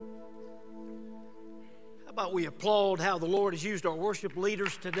How about we applaud how the Lord has used our worship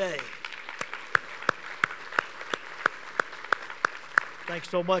leaders today? Thanks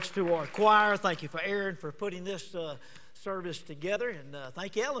so much to our choir. Thank you for Aaron for putting this service together. And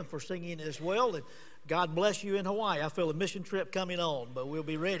thank you, Ellen, for singing as well. And God bless you in Hawaii. I feel a mission trip coming on, but we'll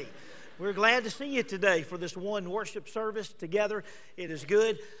be ready. We're glad to see you today for this one worship service together. It is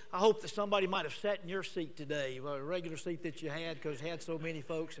good. I hope that somebody might have sat in your seat today, a regular seat that you had, because you had so many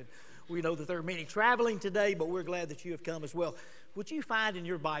folks. And we know that there are many traveling today, but we're glad that you have come as well. Would you find in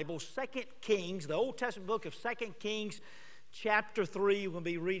your Bible 2 Kings, the Old Testament book of 2 Kings, chapter 3, we're going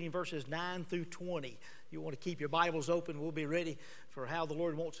to be reading verses 9 through 20. You want to keep your Bibles open. We'll be ready for how the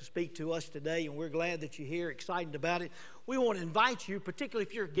Lord wants to speak to us today, and we're glad that you're here, excited about it. We want to invite you, particularly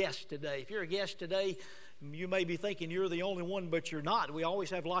if you're a guest today. If you're a guest today, you may be thinking you're the only one, but you're not. We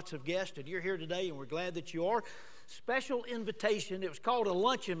always have lots of guests, and you're here today, and we're glad that you are. Special invitation. It was called a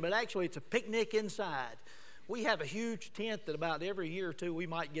luncheon, but actually it's a picnic inside. We have a huge tent that about every year or two we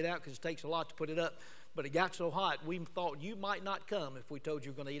might get out because it takes a lot to put it up. But it got so hot, we thought you might not come if we told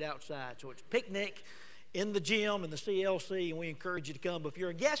you we're going to eat outside. So it's picnic in the gym and the CLC, and we encourage you to come. But if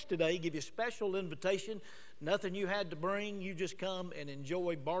you're a guest today, give you a special invitation. Nothing you had to bring. You just come and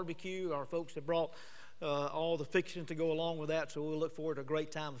enjoy barbecue. Our folks have brought all the fixings to go along with that, so we'll look forward to a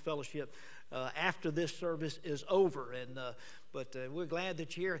great time of fellowship after this service is over. But we're glad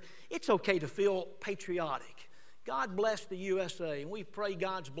that you're here. It's okay to feel patriotic. God bless the USA, and we pray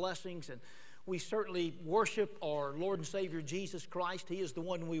God's blessings, and we certainly worship our Lord and Savior Jesus Christ. He is the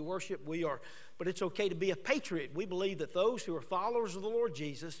one we worship. But it's okay to be a patriot. We believe that those who are followers of the Lord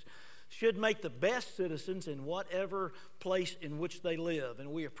Jesus should make the best citizens in whatever place in which they live. And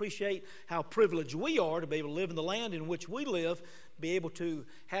we appreciate how privileged we are to be able to live in the land in which we live, be able to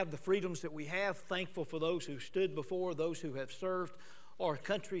have the freedoms that we have, thankful for those who stood before, those who have served our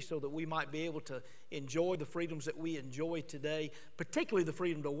country, so that we might be able to enjoy the freedoms that we enjoy today, particularly the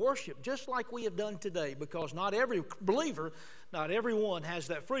freedom to worship, just like we have done today, because not every believer, not everyone has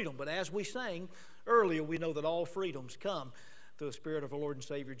that freedom. But as we sang earlier, we know that all freedoms come through the Spirit of our Lord and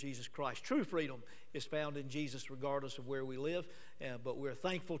Savior Jesus Christ. True freedom is found in Jesus regardless of where we live, but we're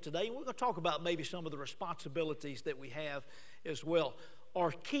thankful today. And we're going to talk about maybe some of the responsibilities that we have as well. Our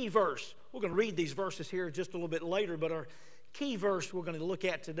key verse, we're going to read these verses here just a little bit later, but our key verse we're going to look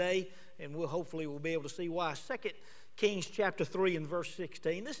at today, and hopefully we'll be able to see why. 2 Kings chapter 3 and verse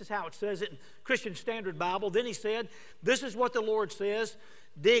 16. This is how it says it in Christian Standard Bible. Then he said, "This is what the Lord says,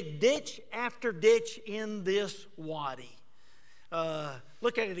 dig ditch after ditch in this wadi."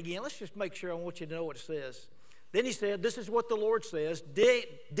 Look at it again. Let's just make sure I want you to know what it says. Then he said, "This is what the Lord says, dig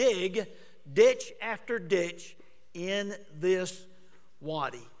ditch after ditch in this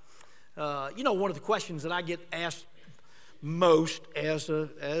wadi." One of the questions that I get asked most as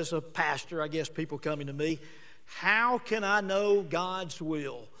a pastor, I guess people coming to me, how can I know God's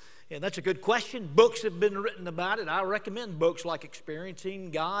will? And that's a good question. Books have been written about it. I recommend books like Experiencing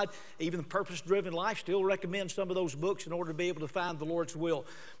God, even Purpose-Driven Life. Still recommend some of those books in order to be able to find the Lord's will.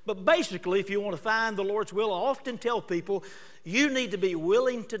 But basically, if you want to find the Lord's will, I often tell people you need to be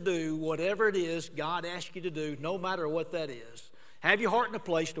willing to do whatever it is God asks you to do, no matter what that is. Have your heart in a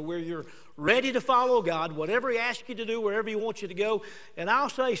place to where you're ready to follow God, whatever He asks you to do, wherever He wants you to go. And I'll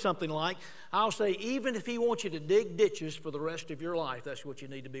say something like, even if He wants you to dig ditches for the rest of your life, that's what you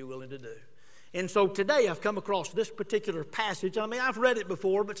need to be willing to do. And so today I've come across this particular passage. I mean, I've read it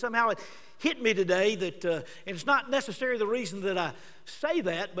before, but somehow it hit me today that, and it's not necessarily the reason that I say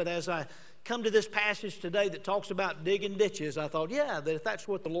that, but as I come to this passage today that talks about digging ditches, I thought, that if that's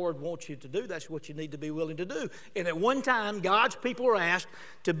what the Lord wants you to do, that's what you need to be willing to do. And at one time, God's people were asked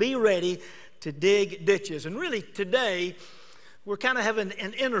to be ready to dig ditches. And really today, we're kind of having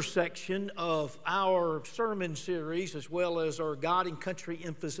an intersection of our sermon series as well as our God and country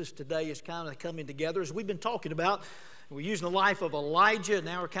emphasis today is kind of coming together. As we've been talking about, we're using the life of Elijah, and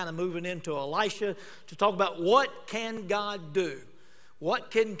now we're kind of moving into Elisha to talk about what can God do.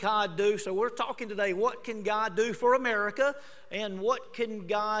 What can God do? So we're talking today, what can God do for America, and what can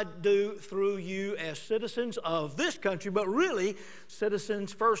God do through you as citizens of this country, but really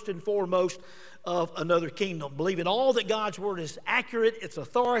citizens first and foremost of another kingdom. Believing all that God's Word is accurate, it's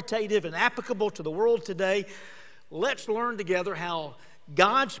authoritative and applicable to the world today. Let's learn together how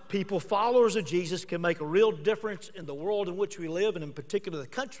God's people, followers of Jesus, can make a real difference in the world in which we live, and in particular the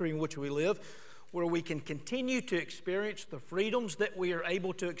country in which we live, where we can continue to experience the freedoms that we are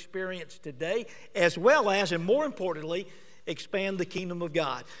able to experience today, as well as, and more importantly, expand the kingdom of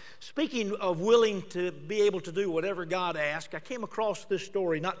God. Speaking of willing to be able to do whatever God asks, I came across this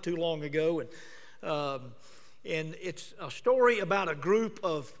story not too long ago, and it's a story about a group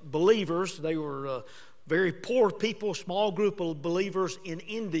of believers. They were very poor people, small group of believers in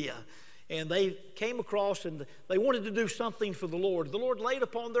India. And they came across and they wanted to do something for the Lord. The Lord laid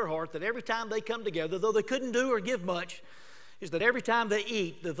upon their heart that every time they come together, though they couldn't do or give much, is that every time they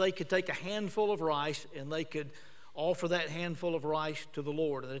eat, that they could take a handful of rice and they could offer that handful of rice to the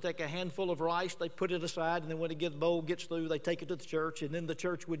Lord. And they take a handful of rice, they put it aside, and then when the bowl gets through, they take it to the church, and then the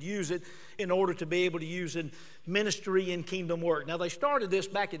church would use it in order to be able to use in ministry and kingdom work. Now, they started this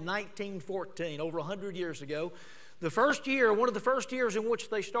back in 1914, over 100 years ago. The first year, one of the first years in which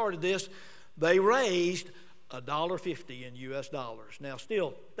they started this, they raised $1.50 in U.S. dollars. Now,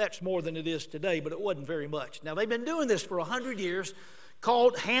 still, that's more than it is today, but it wasn't very much. Now, they've been doing this for 100 years,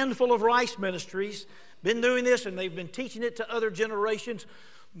 called Handful of Rice Ministries. Been doing this, and they've been teaching it to other generations.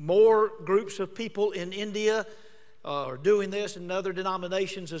 More groups of people in India are doing this, and other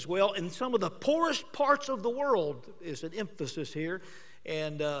denominations as well. In some of the poorest parts of the world is an emphasis here.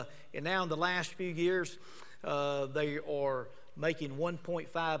 And now in the last few years, they are making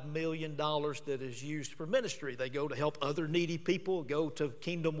 $1.5 million that is used for ministry. They go to help other needy people, go to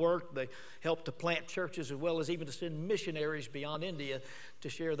kingdom work. They help to plant churches as well as even to send missionaries beyond India to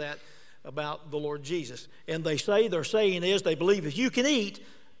share that about the Lord Jesus. And their saying is they believe if you can eat,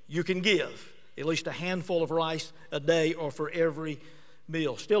 you can give. At least a handful of rice a day or for every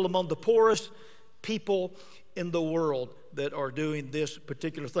meal. Still among the poorest people in the world that are doing this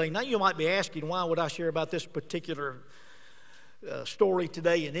particular thing. Now you might be asking, why would I share about this particular story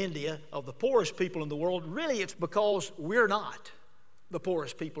today in India of the poorest people in the world? Really, it's because we're not the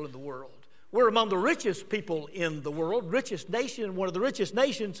poorest people in the world. We're among the richest people in the world, richest nation, one of the richest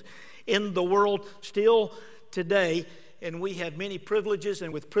nations in the world still today. And we have many privileges,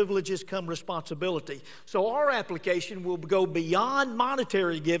 and with privileges come responsibility. So our application will go beyond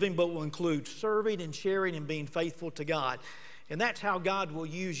monetary giving, but will include serving and sharing and being faithful to God. And that's how God will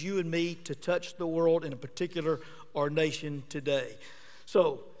use you and me to touch the world, in particular our nation today.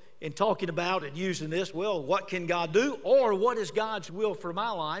 So in talking about and using this, well, what can God do? Or what is God's will for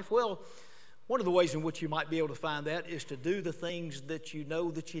my life? Well, one of the ways in which you might be able to find that is to do the things that you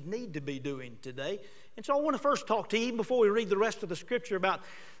know that you need to be doing today. And so I want to first talk to you, even before we read the rest of the scripture, about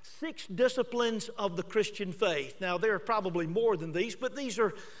 6 disciplines of the Christian faith. Now, there are probably more than these, but these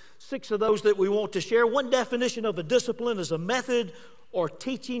are 6 of those that we want to share. One definition of a discipline is a method or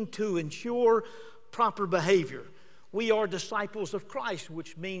teaching to ensure proper behavior. We are disciples of Christ,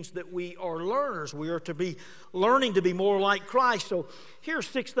 which means that we are learners. We are to be learning to be more like Christ. So here are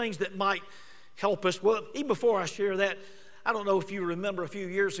 6 things that might help us. Well, even before I share that, I don't know if you remember a few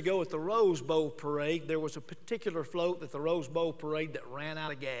years ago at the Rose Bowl Parade, there was a particular float at the Rose Bowl Parade that ran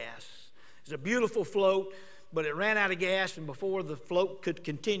out of gas. It's a beautiful float, but it ran out of gas, and before the float could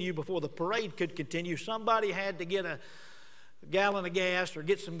continue, before the parade could continue, somebody had to get a gallon of gas or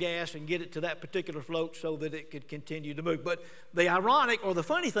get some gas and get it to that particular float so that it could continue to move. But the ironic or the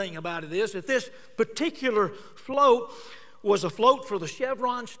funny thing about it is that this particular float was a float for the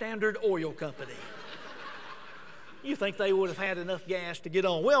Chevron Standard Oil Company. You think they would have had enough gas to get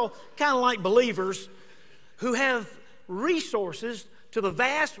on. Well, kind of like believers who have resources to the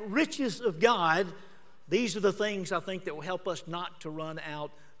vast riches of God, these are the things I think that will help us not to run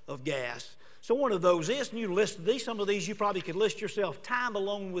out of gas. So one of those is, and you listed these, some of these you probably could list yourself, time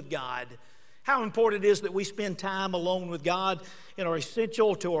alone with God. How important it is that we spend time alone with God and are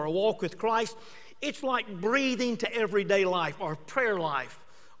essential to our walk with Christ. It's like breathing to everyday life, our prayer life,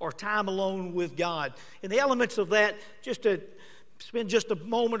 or time alone with God. And the elements of that, just to spend just a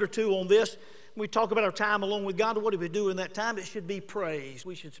moment or two on this, when we talk about our time alone with God, what do we do in that time? It should be praise.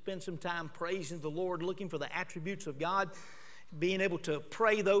 We should spend some time praising the Lord, looking for the attributes of God, being able to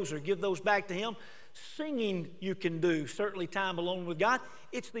pray those or give those back to Him. Singing you can do, certainly time alone with God.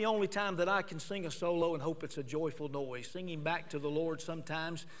 It's the only time that I can sing a solo and hope it's a joyful noise, singing back to the Lord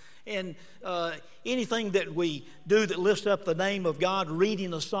sometimes. And anything that we do that lifts up the name of God,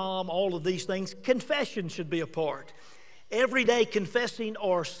 reading a psalm, all of these things, confession should be a part. Every day confessing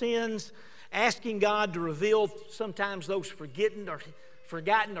our sins, asking God to reveal sometimes those forgotten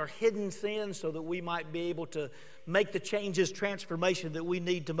or hidden sins so that we might be able to make the changes, transformation that we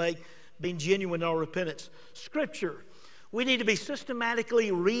need to make, being genuine in our repentance. Scripture. We need to be systematically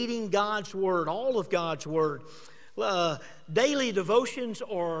reading God's Word, all of God's Word. Daily devotions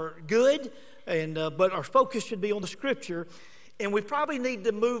are good, but our focus should be on the Scripture. And we probably need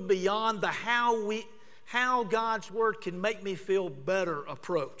to move beyond the how God's Word can make me feel better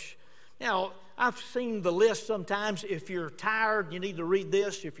approach. Now, I've seen the list sometimes. If you're tired, you need to read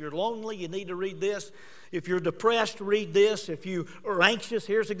this. If you're lonely, you need to read this. If you're depressed, read this. If you are anxious,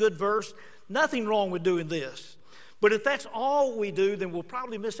 here's a good verse. Nothing wrong with doing this. But if that's all we do, then we'll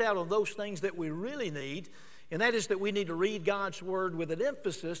probably miss out on those things that we really need, and that is that we need to read God's Word with an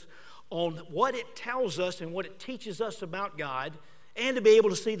emphasis on what it tells us and what it teaches us about God, and to be able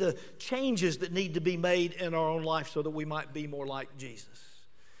to see the changes that need to be made in our own life so that we might be more like Jesus.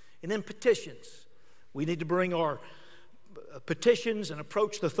 And then petitions. We need to bring our petitions and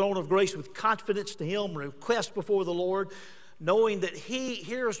approach the throne of grace with confidence to Him, request before the Lord, knowing that He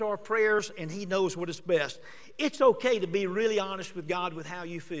hears our prayers and He knows what is best. It's okay to be really honest with God with how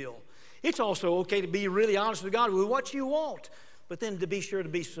you feel. It's also okay to be really honest with God with what you want, but then to be sure to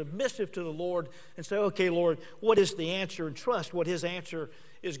be submissive to the Lord and say, okay, Lord, what is the answer? And trust what His answer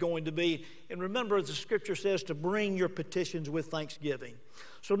is going to be. And remember, as the Scripture says, to bring your petitions with thanksgiving.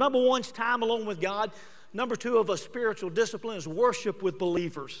 So number one is time alone with God. Number two of a spiritual discipline is worship with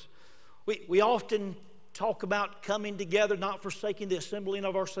believers. We often talk about coming together, not forsaking the assembling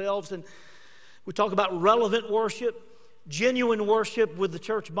of ourselves, and we talk about relevant worship. Genuine worship with the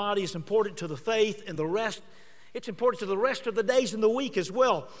church body is important to the faith and the rest. It's important to the rest of the days in the week as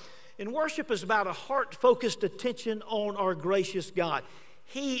well. And worship is about a heart-focused attention on our gracious God.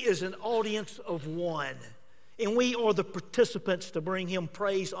 He is an audience of one, and we are the participants to bring Him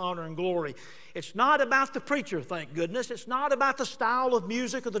praise, honor, and glory. It's not about the preacher, thank goodness. It's not about the style of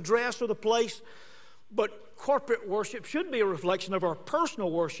music or the dress or the place, but corporate worship should be a reflection of our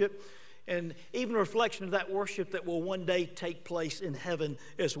personal worship, and even a reflection of that worship that will one day take place in heaven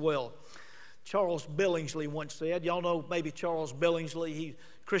as well. Charles Billingsley once said, y'all know maybe Charles Billingsley, he's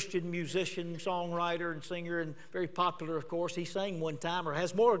a Christian musician, songwriter, and singer, and very popular, of course. He sang one time, or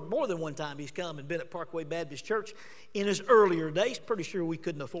has more than one time he's come and been at Parkway Baptist Church in his earlier days. Pretty sure we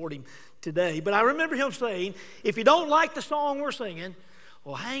couldn't afford him today. But I remember him saying, if you don't like the song we're singing,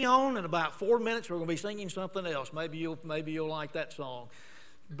 well, hang on, in about 4 minutes we're going to be singing something else. Maybe you'll like that song.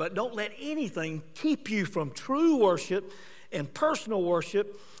 But don't let anything keep you from true worship and personal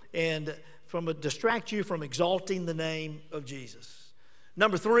worship and distract you from exalting the name of Jesus.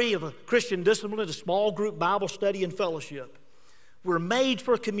 Number three of a Christian discipline is a small group Bible study and fellowship. We're made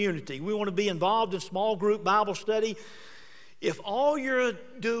for community. We want to be involved in small group Bible study. If all you're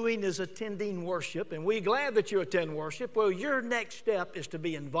doing is attending worship, and we're glad that you attend worship, well, your next step is to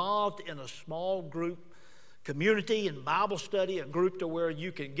be involved in a small group community and Bible study, a group to where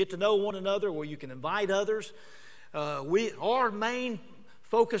you can get to know one another, where you can invite others. Our main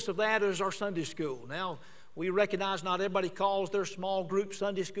focus of that is our Sunday school. Now, we recognize not everybody calls their small group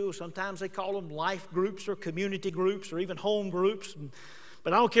Sunday school. Sometimes they call them life groups or community groups or even home groups.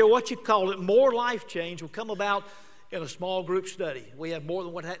 But I don't care what you call it, more life change will come about in a small group study. We have more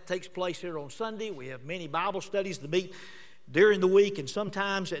than what takes place here on Sunday. We have many Bible studies that meet during the week and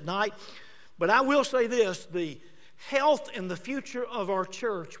sometimes at night. But I will say this, the health and the future of our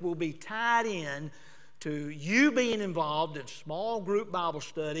church will be tied in to you being involved in small group Bible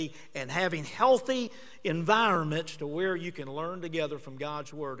study and having healthy environments to where you can learn together from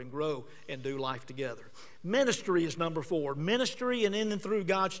God's Word and grow and do life together. Ministry is number four. Ministry and in and through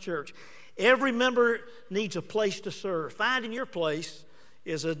God's church. Every member needs a place to serve. Finding your place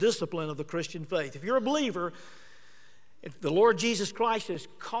is a discipline of the Christian faith. If you're a believer, the Lord Jesus Christ has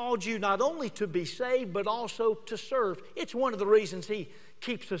called you not only to be saved, but also to serve. It's one of the reasons He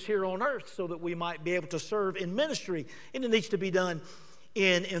keeps us here on earth, so that we might be able to serve in ministry. And it needs to be done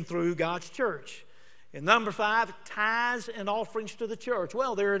in and through God's church. And number five, tithes and offerings to the church.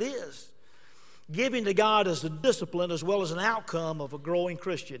 Well, there it is. Giving to God is a discipline as well as an outcome of a growing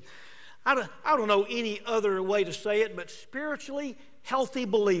Christian. I don't know any other way to say it, but spiritually healthy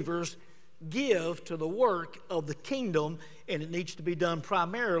believers give to the work of the kingdom, and it needs to be done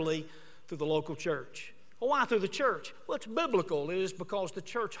primarily through the local church. Well, why through the church? Well, it's biblical. It is because the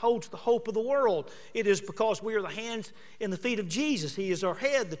church holds the hope of the world. It is because we are the hands and the feet of Jesus. He is our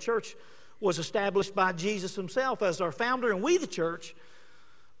head. The church was established by Jesus Himself as our founder, and we, the church,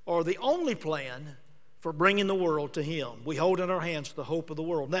 are the only plan for bringing the world to Him. We hold in our hands the hope of the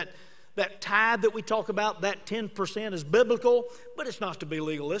world. That tithe that we talk about, that 10% is biblical, but it's not to be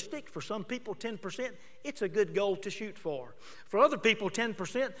legalistic. For some people, 10%, it's a good goal to shoot for. For other people,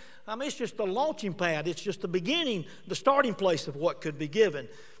 10%, it's just the launching pad. It's just the beginning, the starting place of what could be given.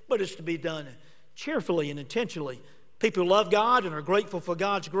 But it's to be done cheerfully and intentionally. People who love God and are grateful for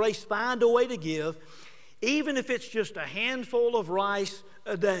God's grace find a way to give, even if it's just a handful of rice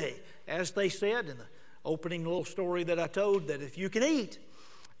a day. As they said in the opening little story that I told, that if you can eat,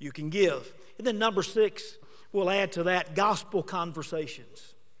 you can give. And then number six, we'll add to that gospel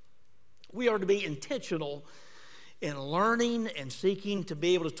conversations. We are to be intentional in learning and seeking to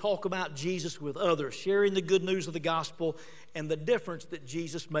be able to talk about Jesus with others, sharing the good news of the gospel and the difference that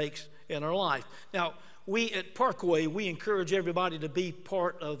Jesus makes in our life. Now, we at Parkway, we encourage everybody to be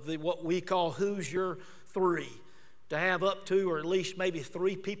part of what we call Who's Your Three, to have up to or at least maybe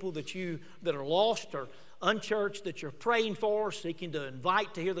 3 people that are lost or unchurched that you're praying for, seeking to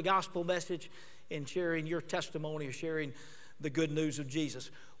invite to hear the gospel message and sharing your testimony or sharing the good news of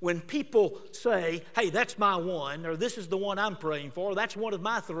Jesus. When people say, hey, that's my one, or this is the one I'm praying for, that's one of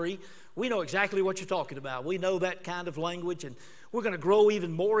my 3, we know exactly what you're talking about. We know that kind of language, and we're going to grow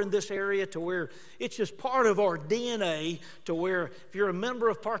even more in this area to where it's just part of our DNA, to where if you're a member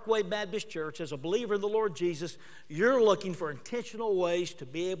of Parkway Baptist Church, as a believer in the Lord Jesus, you're looking for intentional ways to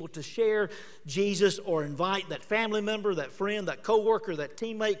be able to share Jesus or invite that family member, that friend, that coworker, that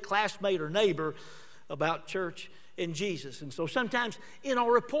teammate, classmate, or neighbor about church in Jesus. And so sometimes in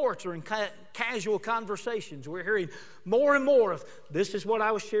our reports or in casual conversations, we're hearing more and more of, this is what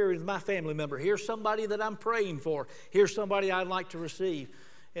I was sharing with my family member. Here's somebody that I'm praying for. Here's somebody I'd like to receive.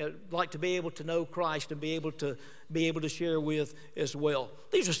 I'd like to be able to know Christ and be able to share with as well.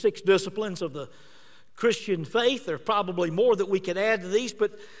 These are 6 disciplines of the Christian faith. There are probably more that we could add to these,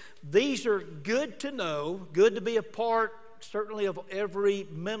 but these are good to know, good to be a part, certainly, of every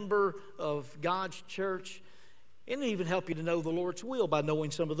member of God's church. And even help you to know the Lord's will by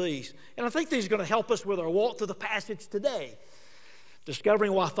knowing some of these. And I think these are going to help us with our walk through the passage today,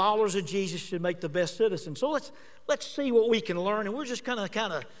 discovering why followers of Jesus should make the best citizens. So let's see what we can learn. And we're just kind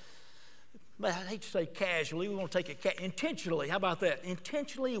of, I hate to say casually, we want to take it intentionally. How about that?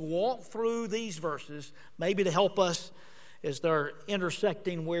 Intentionally walk through these verses, maybe to help us as they're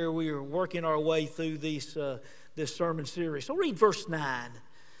intersecting where we are working our way through this sermon series. So read verse 9.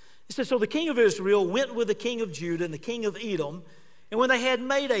 It says, so the king of Israel went with the king of Judah and the king of Edom, and when they had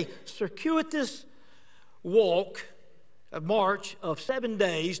made a circuitous march of 7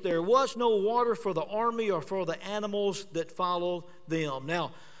 days, there was no water for the army or for the animals that followed them.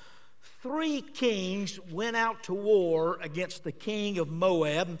 Now, 3 kings went out to war against the king of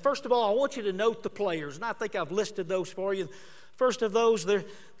Moab. And first of all, I want you to note the players, and I think I've listed those for you. First of those,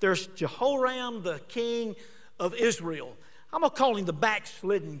 there's Jehoram, the king of Israel. I'm going to call him the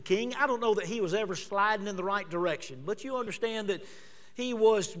backslidden king. I don't know that he was ever sliding in the right direction, but you understand that he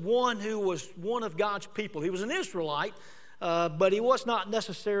was one who was one of God's people. He was an Israelite, but he was not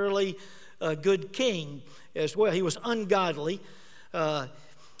necessarily a good king as well. He was ungodly. In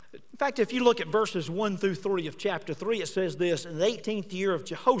fact, if you look at verses 1 through 3 of chapter 3, it says this, in the 18th year of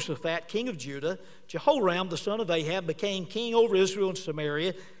Jehoshaphat, king of Judah, Jehoram, the son of Ahab, became king over Israel and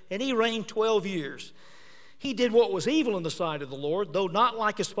Samaria, and he reigned 12 years. He did what was evil in the sight of the Lord, though not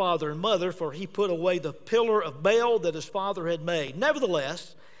like his father and mother, for he put away the pillar of Baal that his father had made.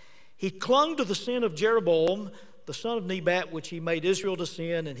 Nevertheless, he clung to the sin of Jeroboam, the son of Nebat, which he made Israel to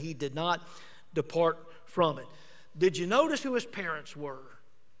sin, and he did not depart from it. Did you notice who his parents were?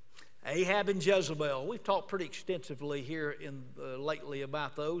 Ahab and Jezebel. We've talked pretty extensively here lately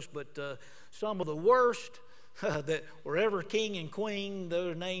about those, but some of the worst that were ever king and queen,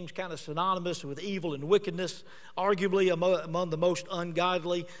 their names kind of synonymous with evil and wickedness, arguably among the most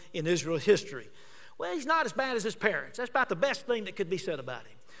ungodly in Israel's history. Well, he's not as bad as his parents. That's about the best thing that could be said about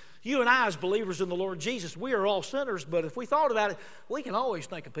him. You and I, as believers in the Lord Jesus, we are all sinners, but if we thought about it, we can always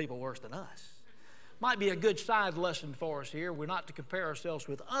think of people worse than us. Might be a good side lesson for us here. We're not to compare ourselves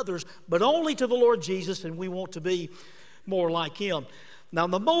with others, but only to the Lord Jesus, and we want to be more like him. Now,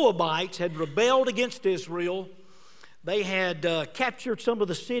 the Moabites had rebelled against Israel. They had captured some of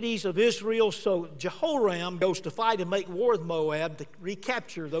the cities of Israel, so Jehoram goes to fight and make war with Moab to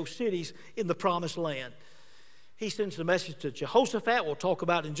recapture those cities in the Promised Land. He sends a message to Jehoshaphat, we'll talk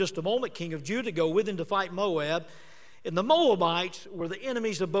about in just a moment, king of Judah, go with him to fight Moab. And the Moabites were the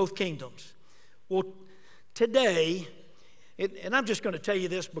enemies of both kingdoms. Well, today, and I'm just going to tell you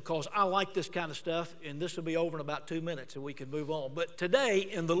this because I like this kind of stuff, and this will be over in about 2 minutes and we can move on. But today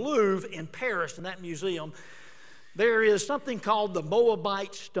in the Louvre in Paris, in that museum, there is something called the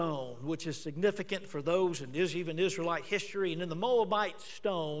Moabite stone, which is significant for those in even Israelite history. And in the Moabite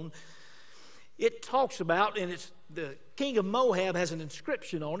stone, it talks about, and it's the king of Moab has an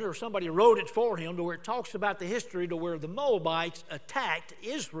inscription on it, or somebody wrote it for him, to where it talks about the history to where the Moabites attacked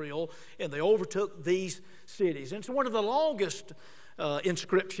Israel and they overtook these cities. And it's one of the longest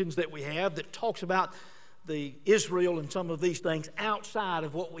inscriptions that we have that talks about the Israel and some of these things outside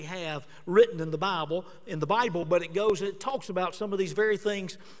of what we have written in the Bible, but it goes and it talks about some of these very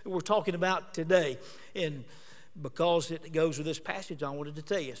things that we're talking about today. And because it goes with this passage, I wanted to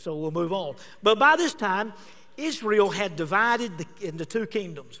tell you. So we'll move on. But by this time, Israel had divided into 2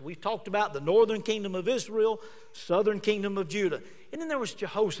 kingdoms. We've talked about the northern kingdom of Israel, southern kingdom of Judah. And then there was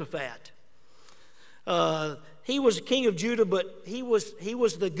Jehoshaphat. He was king of Judah, but he was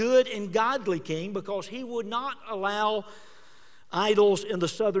the good and godly king because he would not allow idols in the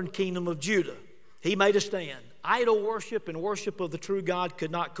southern kingdom of Judah. He made a stand. Idol worship and worship of the true God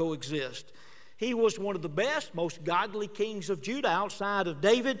could not coexist. He was one of the best, most godly kings of Judah outside of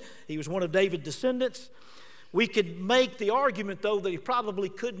David. He was one of David's descendants. We could make the argument, though, that he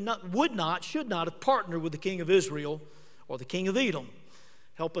probably should not have partnered with the king of Israel or the king of Edom.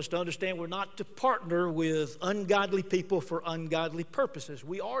 Help us to understand we're not to partner with ungodly people for ungodly purposes.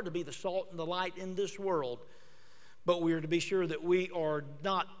 We are to be the salt and the light in this world, but we are to be sure that we are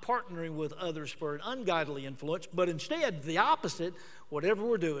not partnering with others for an ungodly influence, but instead, the opposite, whatever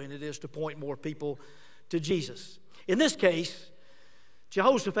we're doing, it is to point more people to Jesus. In this case,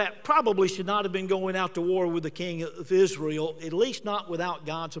 Jehoshaphat probably should not have been going out to war with the king of Israel, at least not without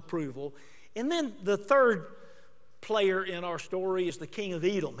God's approval. And then the third player in our story is the king of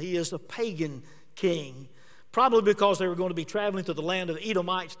Edom. He is a pagan king. Probably because they were going to be traveling to the land of the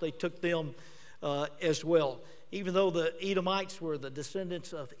Edomites, they took them as well. Even though the Edomites were the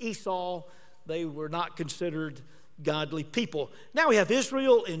descendants of Esau, they were not considered godly people. Now we have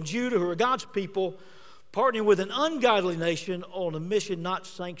Israel and Judah, who are God's people, partnering with an ungodly nation on a mission not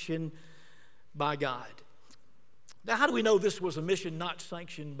sanctioned by God. Now, how do we know this was a mission not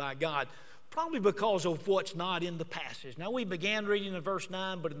sanctioned by God? Probably because of what's not in the passage. Now, we began reading in verse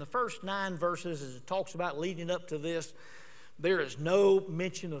 9, but in the first 9 verses, as it talks about leading up to this, there is no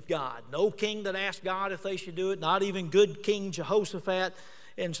mention of God. No king that asked God if they should do it, not even good King Jehoshaphat.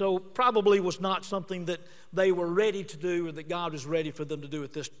 And so probably was not something that they were ready to do or that God was ready for them to do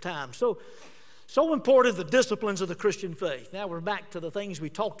at this time. So important, the disciplines of the Christian faith. Now we're back to the things we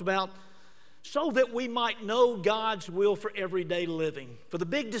talked about, so that we might know God's will for everyday living. For the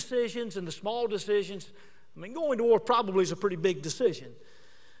big decisions and the small decisions, going to war probably is a pretty big decision.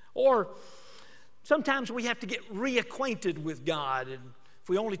 Or sometimes we have to get reacquainted with God. And if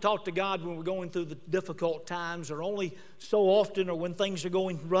we only talk to God when we're going through the difficult times, or only so often, or when things are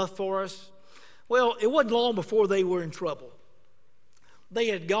going rough for us, well, it wasn't long before they were in trouble. They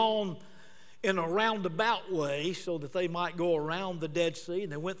had gone in a roundabout way so that they might go around the Dead Sea,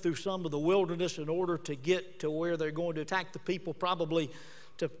 and they went through some of the wilderness in order to get to where they're going to attack the people, probably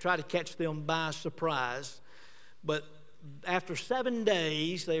to try to catch them by surprise. But after 7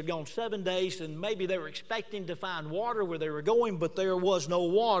 days, they had gone 7 days, and maybe they were expecting to find water where they were going, but there was no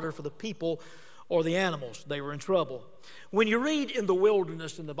water for the people or the animals. They were in trouble. When you read in the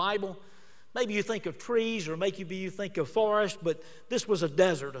wilderness in the Bible, maybe you think of trees, or maybe you think of forest, but this was a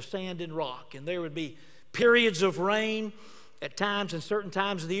desert of sand and rock, and there would be periods of rain at times and certain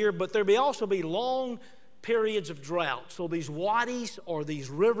times of the year, but there would also be long periods of drought. So these wadis, or these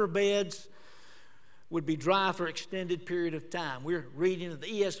riverbeds, would be dry for an extended period of time. We're reading in the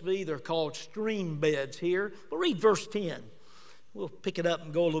ESV, they're called stream beds here. We'll read verse 10. We'll pick it up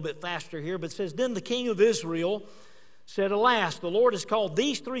and go a little bit faster here, but it says, "Then the king of Israel said, Alas, the Lord has called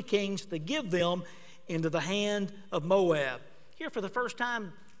these 3 kings to give them into the hand of Moab." Here for the first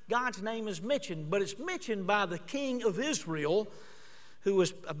time, God's name is mentioned, but it's mentioned by the king of Israel, who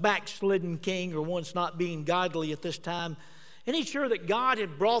was a backslidden king, or one that's not being godly at this time. And he's sure that God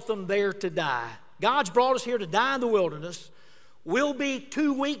had brought them there to die. God's brought us here to die in the wilderness. We'll be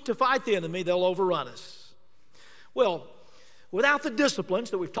too weak to fight the enemy. They'll overrun us. Well, without the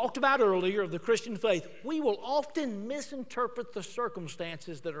disciplines that we've talked about earlier of the Christian faith, we will often misinterpret the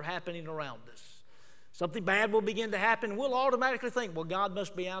circumstances that are happening around us. Something bad will begin to happen, and we'll automatically think, well, God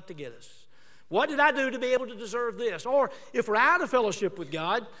must be out to get us. What did I do to be able to deserve this? Or if we're out of fellowship with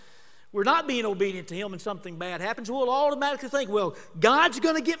God, we're not being obedient to Him, and something bad happens, we'll automatically think, well, God's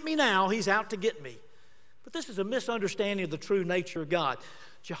going to get me now. He's out to get me. But this is a misunderstanding of the true nature of God.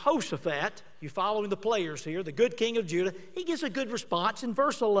 Jehoshaphat, you following the players here, the good king of Judah, he gives a good response in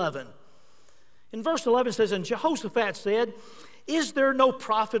verse 11. In verse 11 it says, "And Jehoshaphat said, Is there no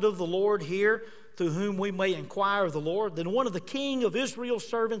prophet of the Lord here through whom we may inquire of the Lord? Then one of the king of Israel's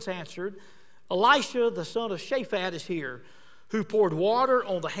servants answered, Elisha, the son of Shaphat, is here, who poured water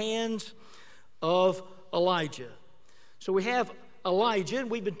on the hands of Elijah." So we have Elijah,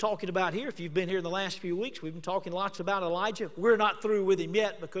 and we've been talking about here, if you've been here in the last few weeks, we've been talking lots about Elijah. We're not through with him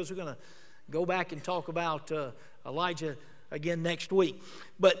yet, because we're going to go back and talk about Elijah again next week.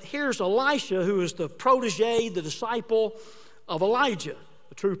 But here's Elisha, who is the protege, the disciple of Elijah,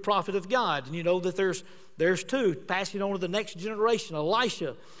 the true prophet of God. And you know that there's 2 passing on to the next generation.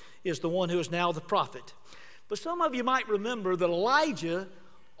 Elisha is the one who is now the prophet. But some of you might remember that Elijah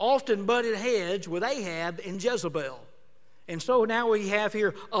often butted heads with Ahab and Jezebel. And so now we have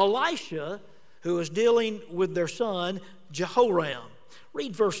here Elisha, who is dealing with their son Jehoram.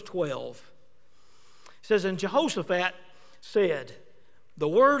 Read verse 12. It says, and Jehoshaphat said, the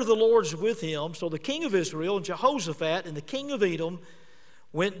word of the Lord is with him. So the king of Israel and Jehoshaphat and the king of Edom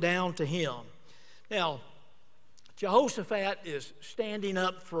went down to him. Now, Jehoshaphat is standing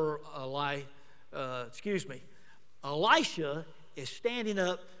up for Elisha is standing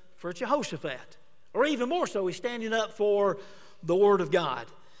up for Jehoshaphat. Or even more so, he's standing up for the word of God.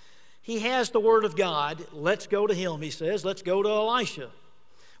 He has the word of God. Let's go to him, he says. Let's go to Elisha.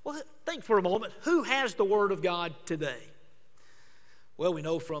 Well, think for a moment. Who has the word of God today? Well, we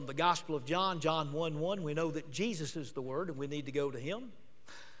know from the Gospel of John, John 1:1, we know that Jesus is the Word and we need to go to Him.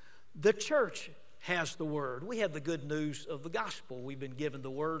 The church has the Word. We have the good news of the Gospel. We've been given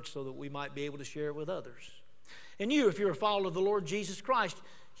the Word so that we might be able to share it with others. And you, if you're a follower of the Lord Jesus Christ,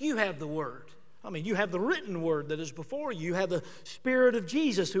 you have the Word. I mean, you have the written Word that is before you. You have the Spirit of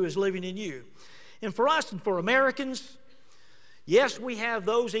Jesus who is living in you. And for us and for Americans, yes, we have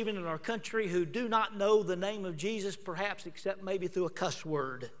those even in our country who do not know the name of Jesus, perhaps except maybe through a cuss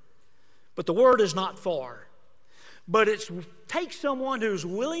word. But the word is not far. But it takes someone who's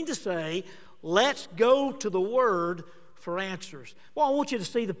willing to say, let's go to the word for answers. Well, I want you to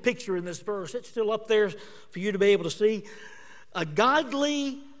see the picture in this verse. It's still up there for you to be able to see. A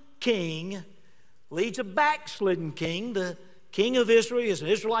godly king leads a backslidden king. The king of Israel is an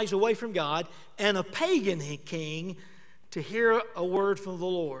Israelite away from God, and a pagan king to hear a word from the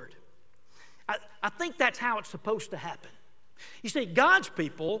Lord. I think that's how it's supposed to happen. You see, God's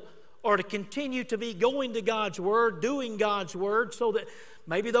people are to continue to be going to God's Word, doing God's Word, so that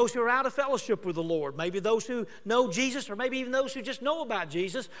maybe those who are out of fellowship with the Lord, maybe those who know Jesus, or maybe even those who just know about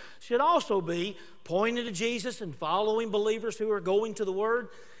Jesus, should also be pointing to Jesus and following believers who are going to the Word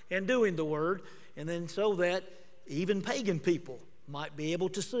and doing the Word, and then so that even pagan people might be able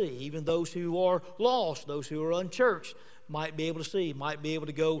to see, even those who are lost, those who are unchurched, might be able to see, might be able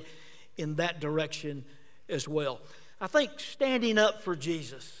to go in that direction as well. I think standing up for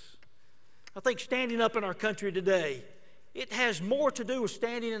Jesus, I think standing up in our country today, it has more to do with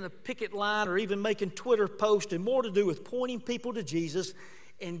standing in a picket line or even making Twitter posts, and more to do with pointing people to Jesus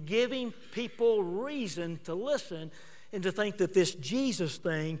and giving people reason to listen and to think that this Jesus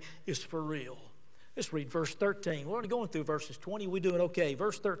thing is for real. Let's read verse 13. We're already going through verses 20. We're doing okay.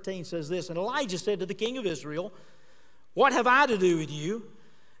 Verse 13 says this, and Elijah said to the king of Israel, what have I to do with you?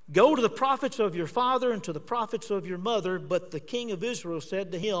 Go to the prophets of your father and to the prophets of your mother. But the king of Israel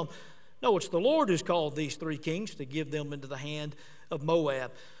said to him, no, it's the Lord who's called these three kings to give them into the hand of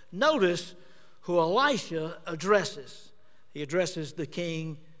Moab. Notice who Elisha addresses. He addresses the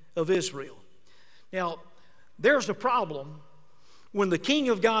king of Israel. Now, there's a problem when the king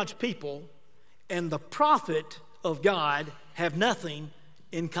of God's people and the prophet of God have nothing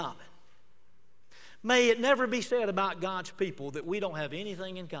in common. May it never be said about God's people that we don't have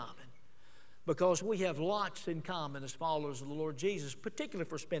anything in common, because we have lots in common as followers of the Lord Jesus, particularly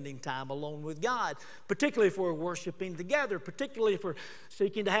for spending time alone with God, particularly if we're worshiping together, particularly if we're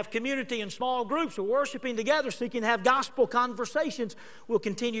seeking to have community in small groups or worshiping together, seeking to have gospel conversations. We'll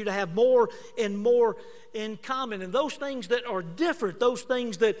continue to have more and more in common. And those things that are different, those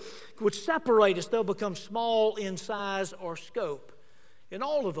things that would separate us, they'll become small in size or scope. And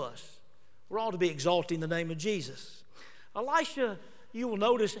all of us, we're all to be exalting the name of Jesus. Elisha, you will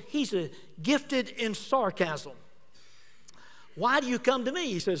notice, he's gifted in sarcasm. Why do you come to me,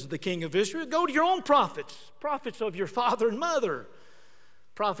 he says to the king of Israel? Go to your own prophets, prophets of your father and mother,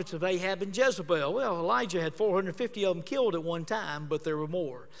 prophets of Ahab and Jezebel. Well, Elijah had 450 of them killed at one time, but there were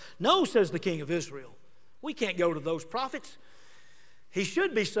more. No, says the king of Israel, we can't go to those prophets. He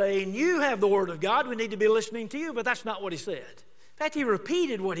should be saying, you have the word of God, we need to be listening to you, but that's not what he said. In fact, he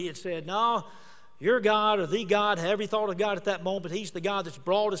repeated what he had said. No, your God or the God, however he thought of God at that moment, he's the God that's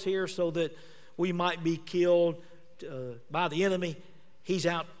brought us here so that we might be killed by the enemy. He's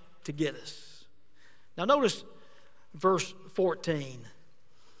out to get us. Now notice verse 14.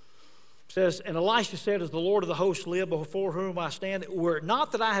 It says, and Elisha said, as the Lord of the hosts live before whom I stand, were it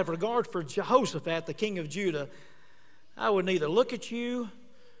not that I have regard for Jehoshaphat, the king of Judah, I would neither look at you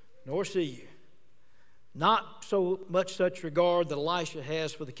nor see you. Not so much such regard that Elisha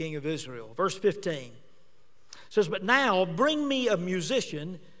has for the king of Israel. Verse 15 says, but now bring me a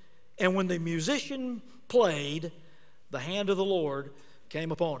musician. And when the musician played, the hand of the Lord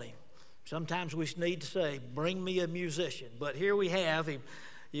came upon him. Sometimes we need to say, bring me a musician. But here we have,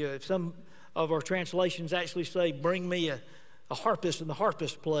 some of our translations actually say, bring me a harpist, and the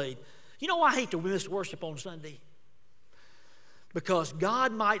harpist played. You know, I hate to miss worship on Sunday, because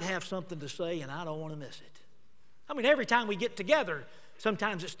God might have something to say and I don't want to miss it. I mean, every time we get together,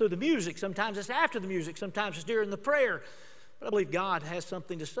 sometimes it's through the music, sometimes it's after the music, sometimes it's during the prayer. But I believe God has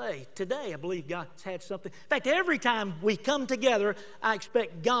something to say. Today, I believe God's had something. In fact, every time we come together, I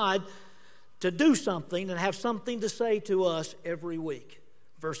expect God to do something and have something to say to us every week.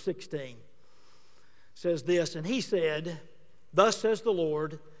 Verse 16 says this, and he said, thus says the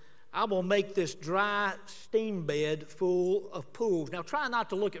Lord, I will make this dry steam bed full of pools. Now try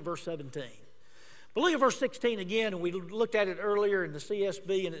not to look at verse 17. But look at verse 16 again, and we looked at it earlier in the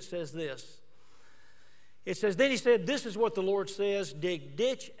CSB, and it says this. It says, then he said, this is what the Lord says, dig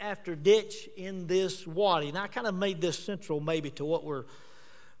ditch after ditch in this wadi. Now I kind of made this central maybe to what we're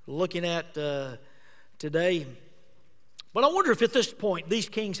looking at today. But I wonder if at this point these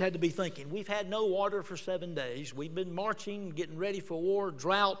kings had to be thinking, we've had no water for 7 days. We've been marching, getting ready for war,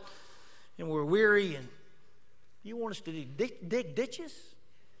 drought, and we're weary. And you want us to dig ditches?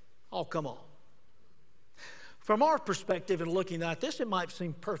 Oh, come on. From our perspective in looking at this, it might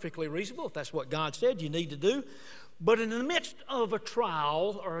seem perfectly reasonable if that's what God said you need to do. But in the midst of a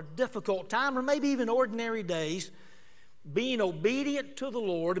trial or a difficult time or maybe even ordinary days, being obedient to the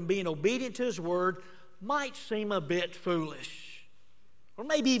Lord and being obedient to His Word might seem a bit foolish or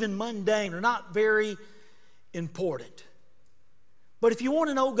maybe even mundane or not very important. But if you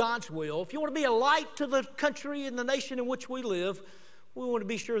want to know God's will, if you want to be a light to the country and the nation in which we live, we want to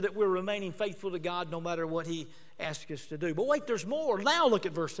be sure that we're remaining faithful to God no matter what He asks us to do. But wait, there's more. Now look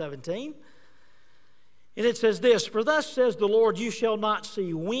at verse 17. And it says this, for thus says the Lord, you shall not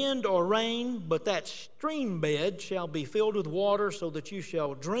see wind or rain, but that stream bed shall be filled with water so that you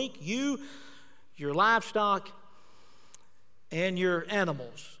shall drink, you, your livestock, and your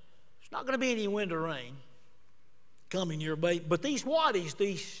animals. There's not going to be any wind or rain coming your way. But these wadis,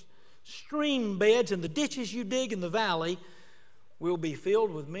 these stream beds and the ditches you dig in the valley will be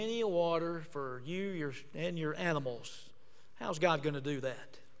filled with many a water for you and your animals. How's God going to do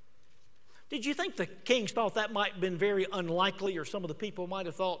that? Did you think the kings thought that might have been very unlikely, or some of the people might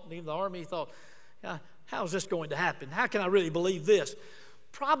have thought, even the army thought, how is this going to happen? How can I really believe this?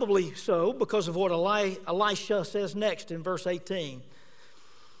 Probably so, because of what Elisha says next in verse 18.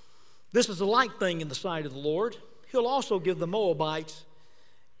 This is a light thing in the sight of the Lord. He'll also give the Moabites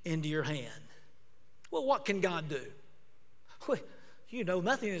into your hand. Well, what can God do? Well, you know,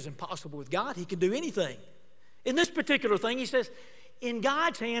 nothing is impossible with God. He can do anything. In this particular thing, he says, in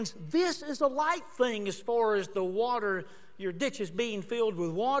God's hands, this is a light thing as far as the water, your ditches being filled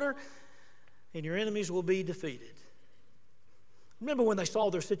with water, and your enemies will be defeated. Remember when they saw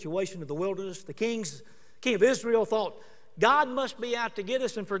their situation in the wilderness? The king of Israel thought, God must be out to get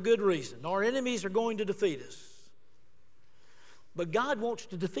us, and for good reason. Our enemies are going to defeat us. But God wants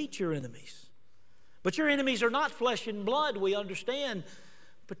to defeat your enemies. But your enemies are not flesh and blood, we understand.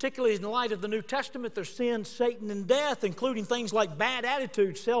 Particularly in the light of the New Testament, there's sin, Satan, and death, including things like bad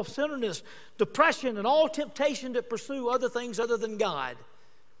attitude, self-centeredness, depression, and all temptation to pursue other things other than God.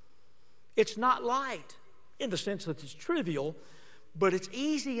 It's not light in the sense that it's trivial, but it's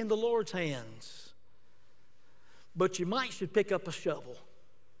easy in the Lord's hands. But you should pick up a shovel.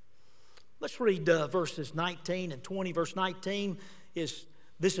 Let's read verses 19 and 20. Verse 19 is,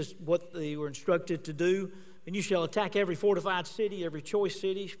 this is what they were instructed to do. And you shall attack every fortified city, every choice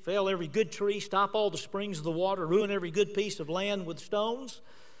city, fell every good tree, stop all the springs of the water, ruin every good piece of land with stones.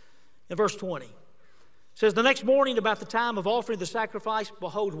 In verse 20, it says, the next morning about the time of offering the sacrifice,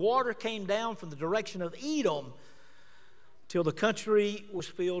 behold, water came down from the direction of Edom till the country was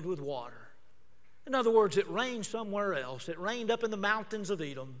filled with water. In other words, it rained somewhere else. It rained up in the mountains of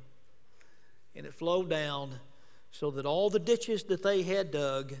Edom, and it flowed down so that all the ditches that they had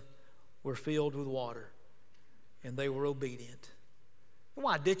dug were filled with water. And they were obedient.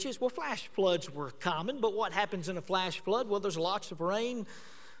 Why ditches? Well, flash floods were common, but what happens in a flash flood? Well, there's lots of rain,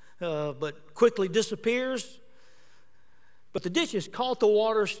 but quickly disappears. But the ditches caught the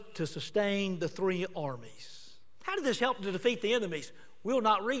waters to sustain the three armies. How did this help to defeat the enemies? We'll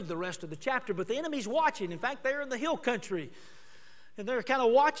not read the rest of the chapter, but the enemy's watching. In fact, they're in the hill country, and they're kind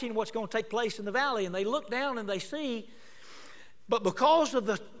of watching what's going to take place in the valley, and they look down and they see, but because of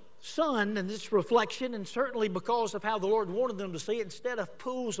the sun and its reflection, and certainly because of how the Lord wanted them to see it, instead of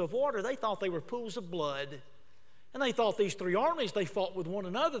pools of water, they thought they were pools of blood. And they thought these three armies, they fought with one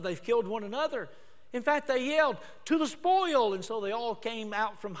another, they've killed one another. In fact, they yelled, to the spoil! And so they all came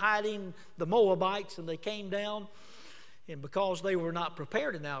out from hiding, the Moabites, and they came down. And because they were not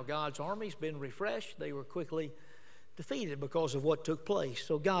prepared, and now God's army's been refreshed, they were quickly defeated because of what took place.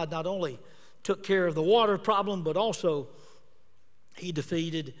 So God not only took care of the water problem, but also He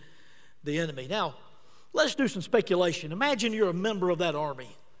defeated the enemy. Now, let's do some speculation. Imagine you're a member of that army.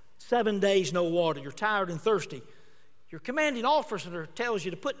 7 days, no water. You're tired and thirsty. Your commanding officer tells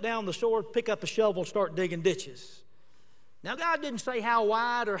you to put down the sword, pick up a shovel, and start digging ditches. Now, God didn't say how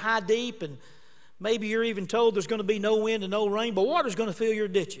wide or how deep, and maybe you're even told there's going to be no wind and no rain, but water's going to fill your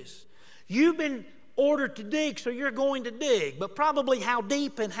ditches. You've been ordered to dig, so you're going to dig. But probably how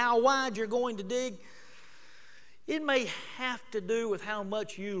deep and how wide you're going to dig, it may have to do with how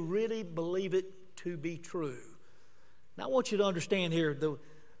much you really believe it to be true. Now, I want you to understand here the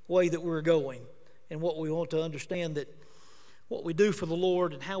way that we're going and what we want to understand, that what we do for the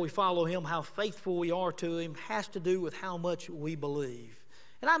Lord and how we follow Him, how faithful we are to Him, has to do with how much we believe.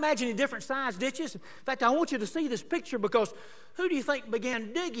 And I imagine in different size ditches. In fact, I want you to see this picture, because who do you think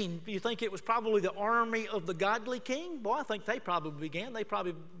began digging? Do you think it was probably the army of the godly king? Well, I think they probably began. They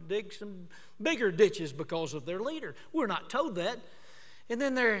probably dig some bigger ditches because of their leader. We're not told that. And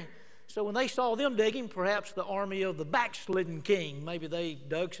then so when they saw them digging, perhaps the army of the backslidden king, maybe they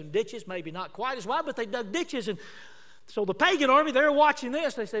dug some ditches, maybe not quite as wide, but they dug ditches. And so the pagan army, they're watching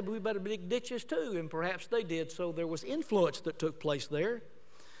this. They said, we better dig ditches too. And perhaps they did. So there was influence that took place there.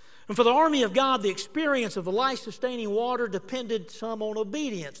 And for the army of God, the experience of the life-sustaining water depended some on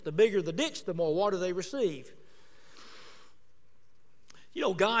obedience. The bigger the ditch, the more water they receive. You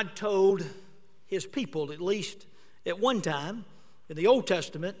know, God told His people, at least at one time in the Old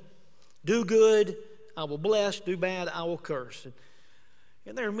Testament, do good, I will bless, do bad, I will curse.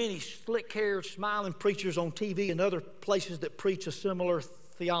 And there are many slick-haired, smiling preachers on TV and other places that preach a similar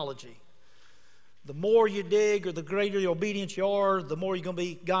theology. The more you dig or the greater the obedience you are, the more you're going to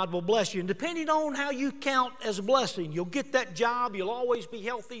be, God will bless you. And depending on how you count as a blessing, you'll get that job, you'll always be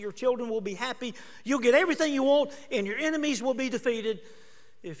healthy, your children will be happy, you'll get everything you want, and your enemies will be defeated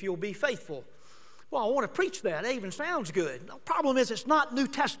if you'll be faithful. Well, I want to preach that. It even sounds good. The problem is it's not New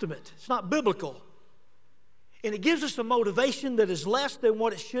Testament. It's not biblical. And it gives us a motivation that is less than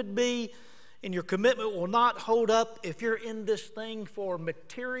what it should be, and your commitment will not hold up if you're in this thing for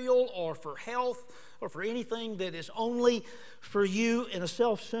material or for health or for anything that is only for you in a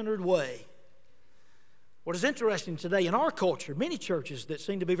self-centered way. What is interesting today in our culture, many churches that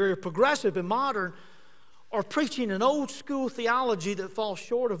seem to be very progressive and modern are preaching an old school theology that falls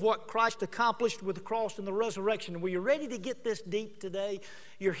short of what Christ accomplished with the cross and the resurrection. Were you ready to get this deep today?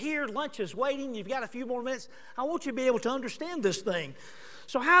 You're here, lunch is waiting, you've got a few more minutes. I want you to be able to understand this thing.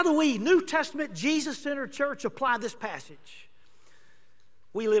 So how do we, New Testament, Jesus-centered church, apply this passage?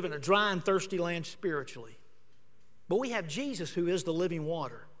 We live in a dry and thirsty land spiritually, but we have Jesus who is the living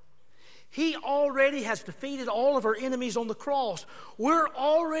water. He already has defeated all of our enemies on the cross. We're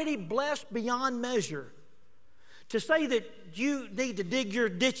already blessed beyond measure. To say that you need to dig your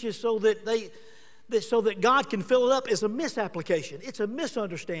ditches so that God can fill it up is a misapplication. It's a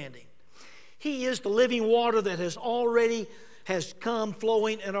misunderstanding. He is the living water that has come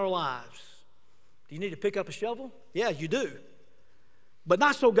flowing in our lives. Do you need to pick up a shovel? Yeah, you do. But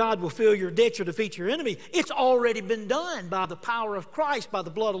not so God will fill your ditch or defeat your enemy. It's already been done by the power of Christ, by the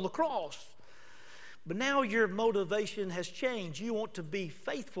blood of the cross. But now your motivation has changed. You want to be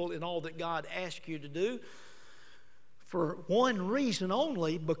faithful in all that God asks you to do, for one reason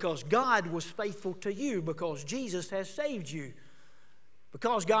only, because God was faithful to you, because Jesus has saved you.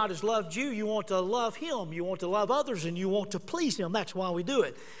 Because God has loved you, you want to love Him, you want to love others, and you want to please Him. That's why we do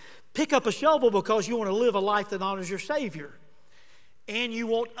it. Pick up a shovel because you want to live a life that honors your Savior. And you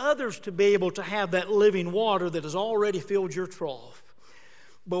want others to be able to have that living water that has already filled your trough.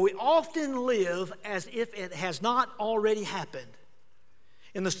 But we often live as if it has not already happened.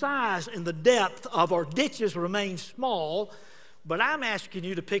 And the size and the depth of our ditches remain small, but I'm asking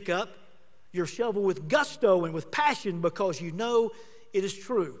you to pick up your shovel with gusto and with passion because you know it is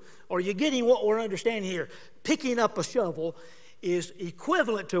true. Are you getting what we're understanding here? Picking up a shovel is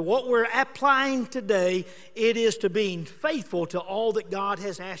equivalent to what we're applying today. It is to being faithful to all that God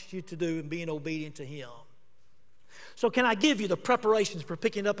has asked you to do and being obedient to Him. So can I give you the preparations for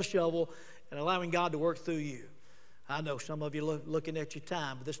picking up a shovel and allowing God to work through you? I know some of you looking at your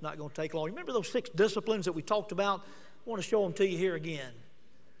time, but this is not going to take long. Remember those 6 disciplines that we talked about? I want to show them to you here again.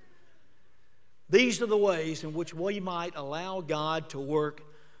 These are the ways in which we might allow God to work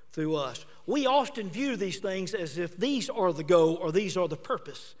through us. We often view these things as if these are the goal or these are the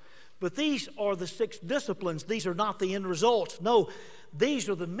purpose. But these are the 6 disciplines. These are not the end results. No, these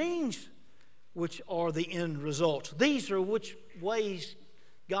are the means which are the end results. These are which ways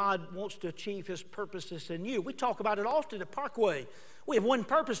God wants to achieve His purposes in you. We talk about it often at Parkway. We have one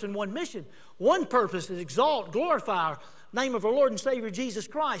purpose and one mission. One purpose is exalt, glorify our name of our Lord and Savior Jesus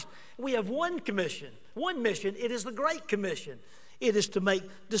Christ. We have one commission, one mission. It is the Great Commission. It is to make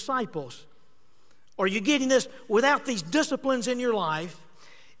disciples. Are you getting this? Without these disciplines in your life,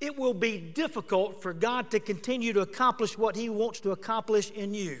 it will be difficult for God to continue to accomplish what He wants to accomplish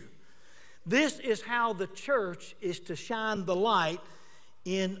in you. This is how the church is to shine the light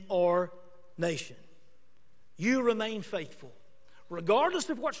in our nation. You remain faithful. Regardless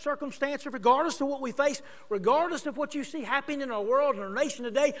of what circumstances, regardless of what we face, regardless of what you see happening in our world and our nation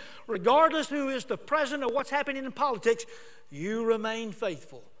today, regardless who is the president or what's happening in politics, you remain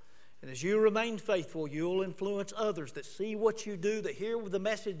faithful. And as you remain faithful, you'll influence others that see what you do, that hear the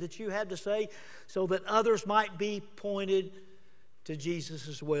message that you have to say, so that others might be pointed to Jesus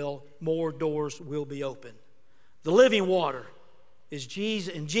as well. More doors will be open. The living water is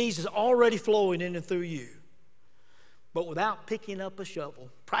Jesus, and Jesus already flowing in and through you. But without picking up a shovel,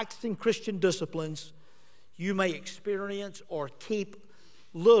 practicing Christian disciplines, you may experience or keep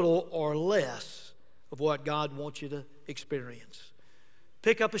little or less of what God wants you to experience.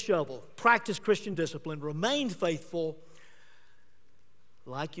 Pick up a shovel, practice Christian discipline, remain faithful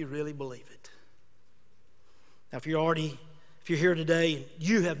like you really believe it. Now, if you're here today and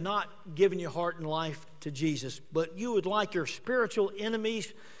you have not given your heart and life to Jesus, but you would like your spiritual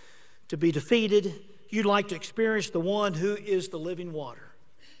enemies to be defeated, you'd like to experience the one who is the living water.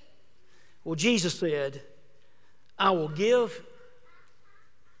 Well, Jesus said, I will give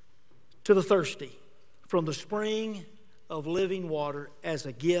to the thirsty from the spring of living water as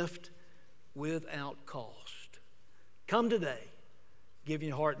a gift without cost. Come today, give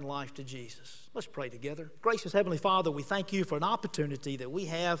your heart and life to Jesus. Let's pray together. Gracious Heavenly Father, we thank you for an opportunity that we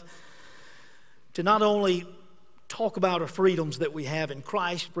have to not only talk about our freedoms that we have in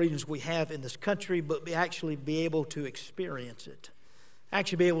Christ, freedoms we have in this country, but actually be able to experience it.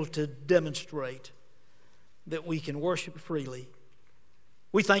 Actually be able to demonstrate that we can worship freely.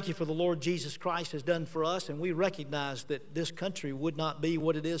 We thank you for the Lord Jesus Christ has done for us, and we recognize that this country would not be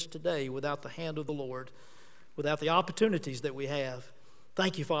what it is today without the hand of the Lord, without the opportunities that we have.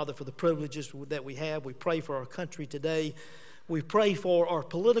 Thank you, Father, for the privileges that we have. We pray for our country today. We pray for our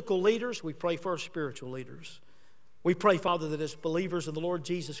political leaders. We pray for our spiritual leaders. We pray, Father, that as believers in the Lord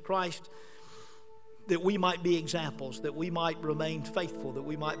Jesus Christ, that we might be examples, that we might remain faithful, that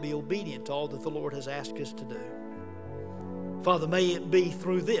we might be obedient to all that the Lord has asked us to do. Father, may it be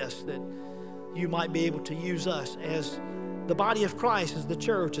through this that you might be able to use us as the body of Christ, as the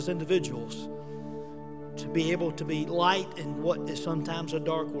church, as individuals, to be able to be light in what is sometimes a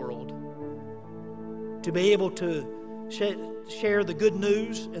dark world, to be able to share the good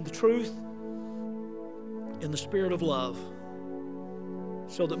news and the truth in the spirit of love,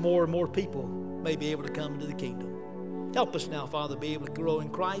 so that more and more people may be able to come into the kingdom. Help us now, Father, be able to grow in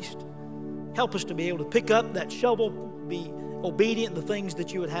Christ. Help us to be able to pick up that shovel, be obedient in the things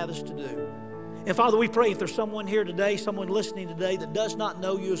that you would have us to do. And Father, we pray if there's someone here today, someone listening today that does not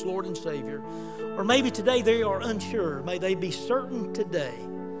know you as Lord and Savior, or maybe today they are unsure, may they be certain today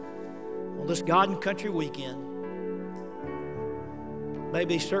on this God and Country weekend, may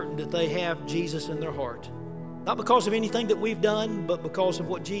be certain that they have Jesus in their heart. Not because of anything that we've done, but because of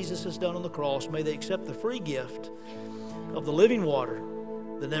what Jesus has done on the cross. May they accept the free gift of the living water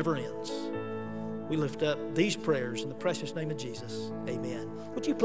that never ends. We lift up these prayers in the precious name of Jesus. Amen. Would you please